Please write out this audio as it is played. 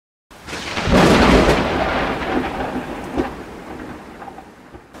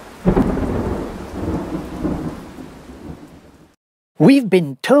We've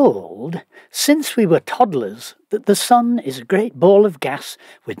been told since we were toddlers that the sun is a great ball of gas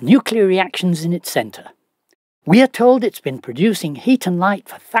with nuclear reactions in its centre. We are told it's been producing heat and light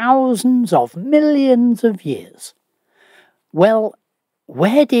for thousands of millions of years. Well,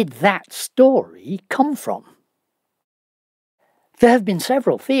 where did that story come from? There have been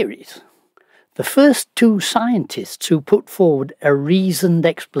several theories. The first two scientists who put forward a reasoned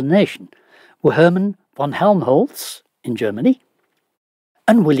explanation were Hermann von Helmholtz in Germany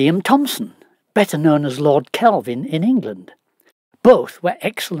and William Thomson, better known as Lord Kelvin in England. Both were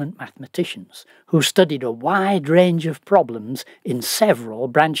excellent mathematicians who studied a wide range of problems in several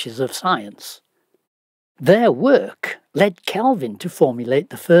branches of science. Their work led Kelvin to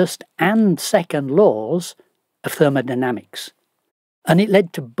formulate the first and second laws of thermodynamics, and it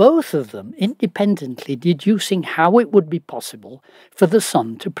led to both of them independently deducing how it would be possible for the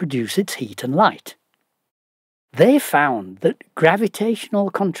sun to produce its heat and light. They found that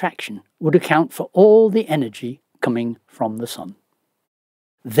gravitational contraction would account for all the energy coming from the sun.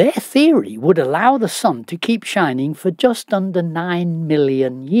 Their theory would allow the sun to keep shining for just under 9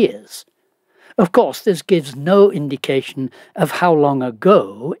 million years. Of course, this gives no indication of how long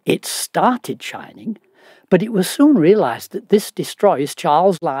ago it started shining, but it was soon realised that this destroys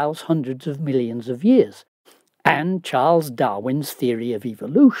Charles Lyell's hundreds of millions of years and Charles Darwin's theory of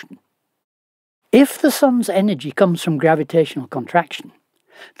evolution. If the sun's energy comes from gravitational contraction,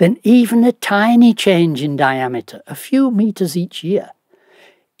 then even a tiny change in diameter, a few meters each year,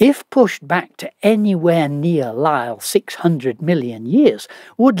 if pushed back to anywhere near Lyell's 600 million years,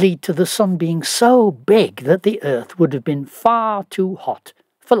 would lead to the sun being so big that the Earth would have been far too hot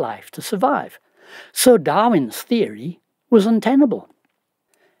for life to survive. So Darwin's theory was untenable.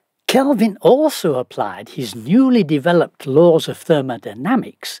 Kelvin also applied his newly developed laws of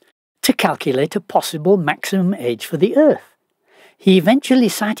thermodynamics to calculate a possible maximum age for the Earth. He eventually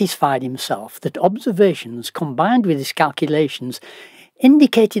satisfied himself that observations combined with his calculations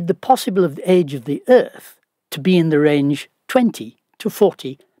indicated the possible age of the Earth to be in the range 20 to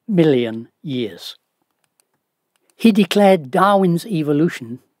 40 million years. He declared Darwin's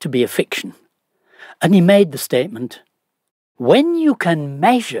evolution to be a fiction, and he made the statement, "When you can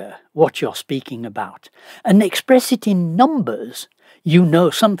measure what you're speaking about and express it in numbers, you know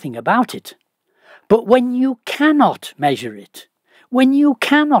something about it. But when you cannot measure it, when you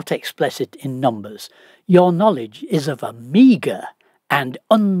cannot express it in numbers, your knowledge is of a meagre and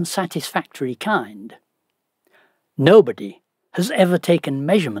unsatisfactory kind." Nobody has ever taken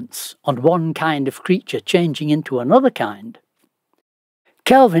measurements on one kind of creature changing into another kind.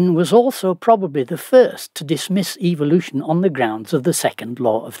 Kelvin was also probably the first to dismiss evolution on the grounds of the second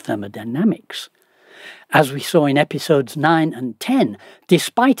law of thermodynamics. As we saw in episodes 9 and 10,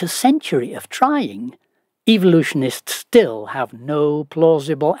 despite a century of trying, evolutionists still have no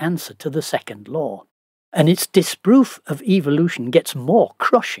plausible answer to the second law, and its disproof of evolution gets more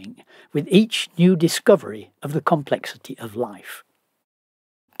crushing with each new discovery of the complexity of life.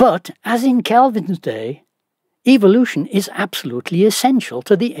 But, as in Kelvin's day, evolution is absolutely essential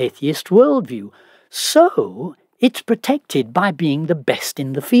to the atheist worldview, so it's protected by being the best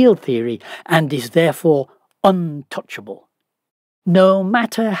in the field theory and is therefore untouchable, no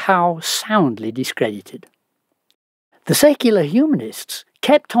matter how soundly discredited. The secular humanists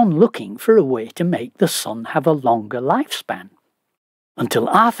kept on looking for a way to make the sun have a longer lifespan, until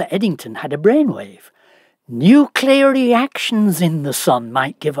Arthur Eddington had a brainwave. Nuclear reactions in the sun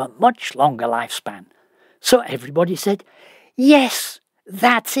might give a much longer lifespan. So everybody said, "Yes,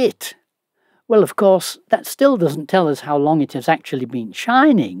 that's it." Well, of course, that still doesn't tell us how long it has actually been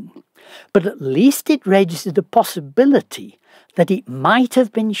shining, but at least it raises the possibility that it might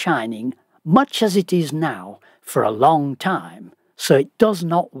have been shining much as it is now for a long time, so it does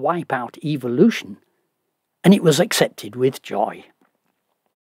not wipe out evolution, and it was accepted with joy.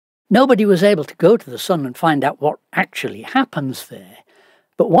 Nobody was able to go to the sun and find out what actually happens there,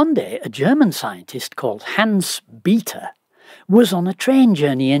 but one day a German scientist called Hans Bethe was on a train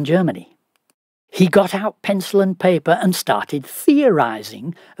journey in Germany. He got out pencil and paper and started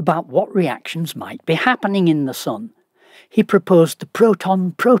theorizing about what reactions might be happening in the sun. He proposed the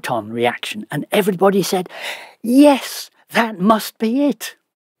proton-proton reaction, and everybody said, "Yes, that must be it."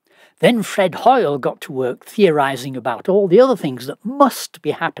 Then Fred Hoyle got to work theorizing about all the other things that must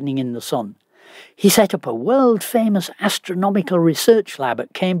be happening in the sun. He set up a world-famous astronomical research lab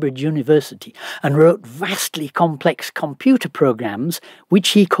at Cambridge University and wrote vastly complex computer programs which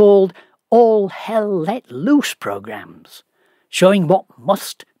he called all hell let loose programs, showing what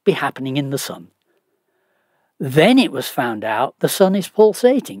must be happening in the sun. Then it was found out the sun is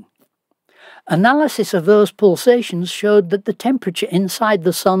pulsating. Analysis of those pulsations showed that the temperature inside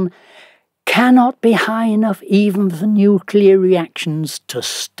the Sun cannot be high enough even for nuclear reactions to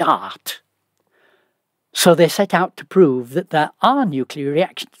start. So they set out to prove that there are nuclear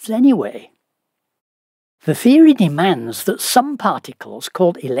reactions anyway. The theory demands that some particles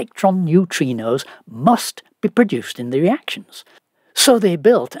called electron neutrinos must be produced in the reactions. So they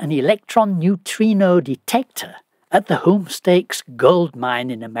built an electron neutrino detector at the Homestakes gold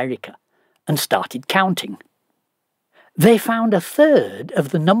mine in America and started counting. They found a third of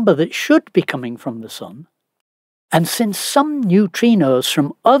the number that should be coming from the Sun, and since some neutrinos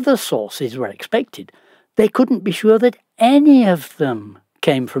from other sources were expected, they couldn't be sure that any of them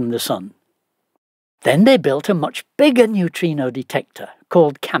came from the Sun. Then they built a much bigger neutrino detector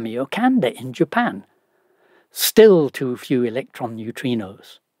called Kamiokande in Japan. Still too few electron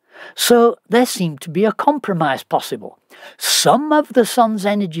neutrinos. So there seemed to be a compromise possible. Some of the Sun's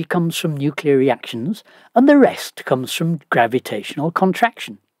energy comes from nuclear reactions, and the rest comes from gravitational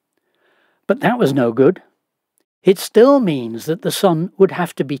contraction. But that was no good. It still means that the Sun would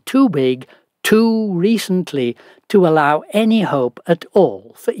have to be too big too recently to allow any hope at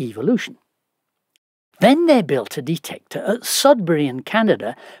all for evolution. Then they built a detector at Sudbury in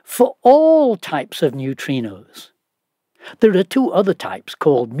Canada for all types of neutrinos. There are two other types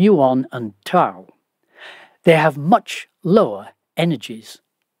called muon and tau. They have much lower energies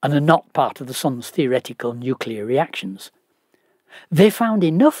and are not part of the Sun's theoretical nuclear reactions. They found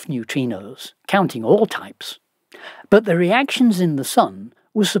enough neutrinos, counting all types, but the reactions in the Sun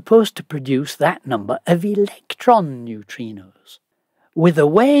were supposed to produce that number of electron neutrinos. With a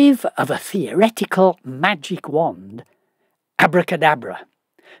wave of a theoretical magic wand, abracadabra,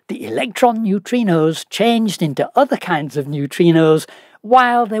 the electron neutrinos changed into other kinds of neutrinos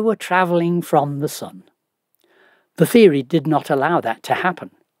while they were travelling from the Sun. The theory did not allow that to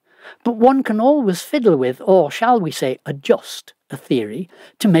happen, but one can always fiddle with, or shall we say adjust, a theory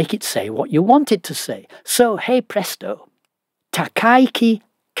to make it say what you want it to say. So, hey presto, Takaaki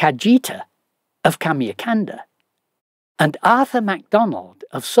Kajita of Kamiokande and Arthur MacDonald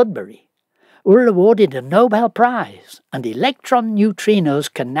of Sudbury were awarded a Nobel Prize, and electron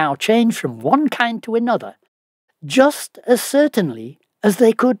neutrinos can now change from one kind to another, just as certainly as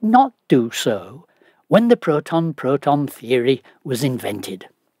they could not do so when the proton-proton theory was invented.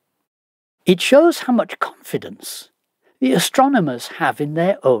 It shows how much confidence the astronomers have in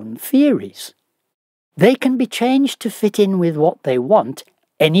their own theories. They can be changed to fit in with what they want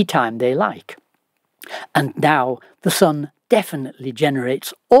any time they like. And now the Sun definitely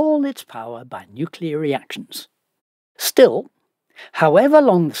generates all its power by nuclear reactions. Still, however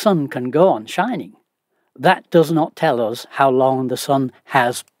long the Sun can go on shining, that does not tell us how long the Sun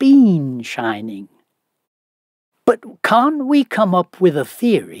has been shining. But can't we come up with a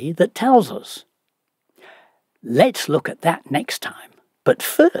theory that tells us? Let's look at that next time. But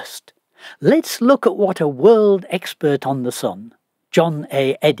first, let's look at what a world expert on the Sun, John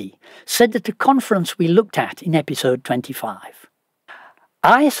A. Eddy, said at a conference we looked at in episode 25.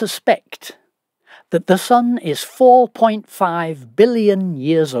 I suspect that the Sun is 4.5 billion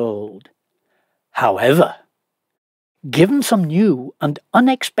years old. However, given some new and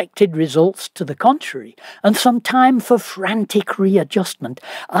unexpected results to the contrary, and some time for frantic readjustment,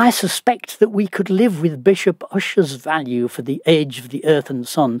 I suspect that we could live with Bishop Ussher's value for the age of the Earth and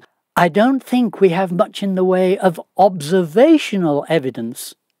Sun. I don't think we have much in the way of observational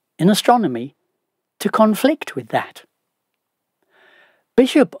evidence in astronomy to conflict with that.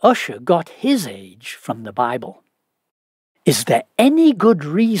 Bishop Ussher got his age from the Bible. Is there any good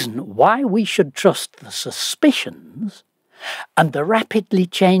reason why we should trust the suspicions and the rapidly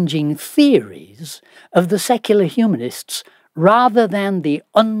changing theories of the secular humanists rather than the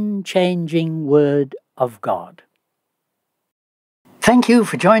unchanging Word of God? Thank you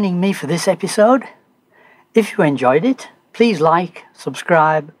for joining me for this episode. If you enjoyed it, please like,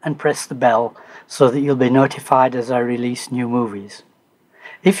 subscribe and press the bell so that you'll be notified as I release new movies.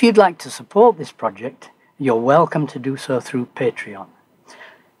 If you'd like to support this project, you're welcome to do so through Patreon.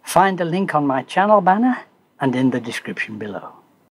 Find a link on my channel banner and in the description below.